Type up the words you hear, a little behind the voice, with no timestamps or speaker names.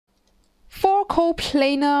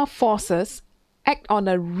coplanar forces act on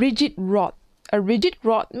a rigid rod. A rigid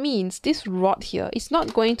rod means this rod here is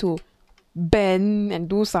not going to bend and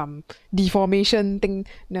do some deformation thing.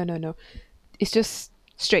 No, no, no. It's just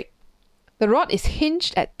straight. The rod is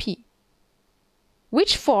hinged at P.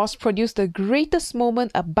 Which force produced the greatest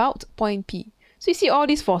moment about point P? So you see all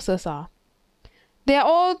these forces are. They are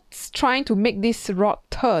all trying to make this rod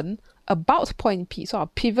turn about point P. So our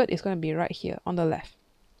pivot is going to be right here on the left.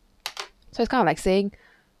 So it's kind of like saying,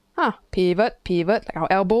 pivot, pivot, like our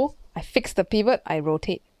elbow. I fix the pivot, I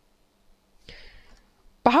rotate.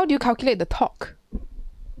 But how do you calculate the torque?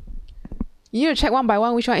 You need to check one by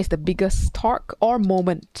one which one is the biggest torque or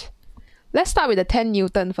moment. Let's start with the 10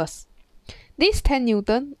 Newton first. This 10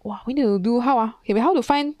 Newton, wow, we need to do how? Okay, how to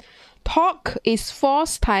find torque is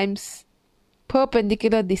force times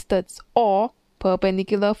perpendicular distance or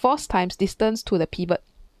perpendicular force times distance to the pivot.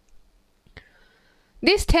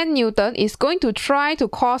 This 10 Newton is going to try to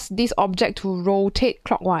cause this object to rotate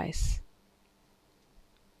clockwise.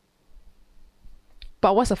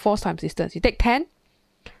 But what's the force times distance? You take 10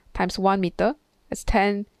 times 1 meter. That's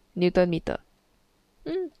 10 Newton meter.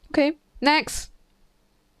 Okay, next.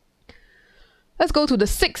 Let's go to the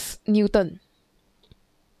 6 Newton.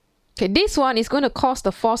 Okay, this one is going to cause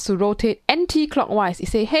the force to rotate anti-clockwise. You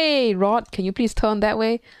say, hey, rod, can you please turn that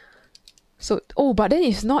way? So, oh, but then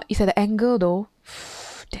it's not, it's at an angle though.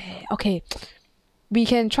 Okay, we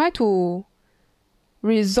can try to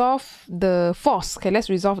resolve the force. Okay, let's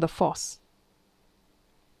resolve the force.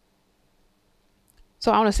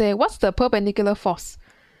 So I want to say, what's the perpendicular force?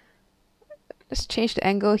 Let's change the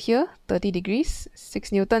angle here, 30 degrees,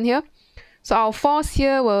 6 Newton here. So our force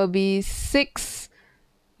here will be 6,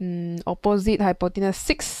 opposite hypotenuse,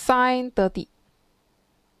 6 sine 30.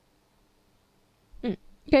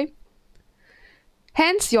 Okay.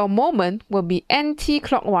 Hence, your moment will be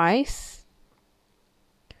anti-clockwise.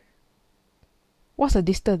 What's the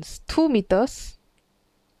distance? 2 meters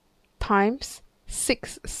times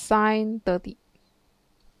 6 sine 30.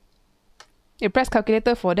 You press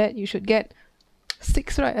calculator for that, you should get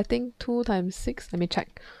 6, right? I think 2 times 6. Let me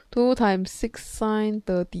check. 2 times 6 sine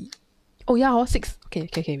 30. Oh yeah, 6.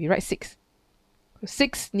 Okay, we write 6.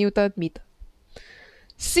 6 Newton meter.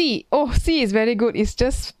 C. Oh, C is very good. It's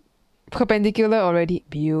just perpendicular already.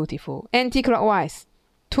 Beautiful. Anti-clockwise.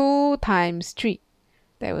 2 times 3.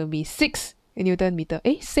 That will be 6 Newton meter.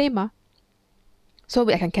 Same So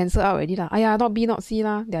I can cancel out already lah. Not B, not C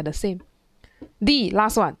lah. They are the same. D,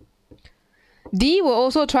 last one. D will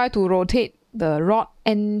also try to rotate the rod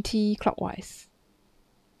anti-clockwise.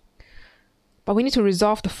 But we need to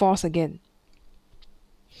resolve the force again.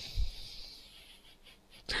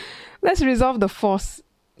 Let's resolve the force.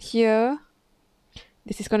 Here,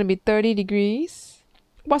 this is going to be 30 degrees.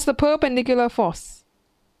 What's the perpendicular force?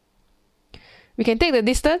 We can take the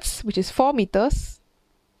distance, which is 4 meters,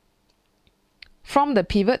 from the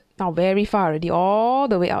pivot, now very far already, all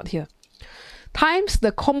the way out here, times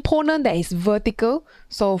the component that is vertical.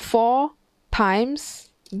 So 4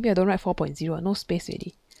 times, maybe I don't write 4.0, no space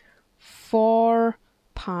already. 4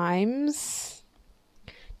 times,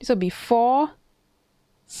 this will be 4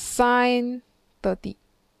 sine 30.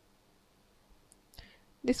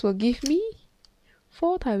 This will give me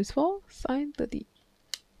 4 times 4 sine 30.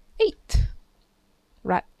 8.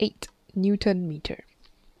 Right, 8 Newton meter.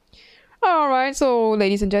 Alright, so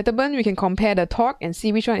ladies and gentlemen, we can compare the torque and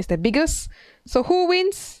see which one is the biggest. So who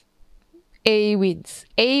wins? A wins.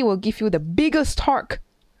 A will give you the biggest torque.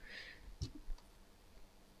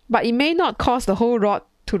 But it may not cause the whole rod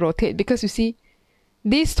to rotate because you see,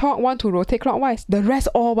 this torque want to rotate clockwise. The rest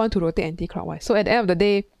all want to rotate anti-clockwise. So at the end of the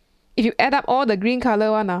day, if you add up all the green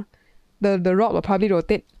color one, the rod will probably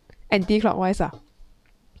rotate anti-clockwise.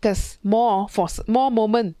 Because more force, more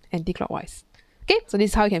moment anti-clockwise. Okay, so this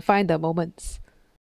is how you can find the moments.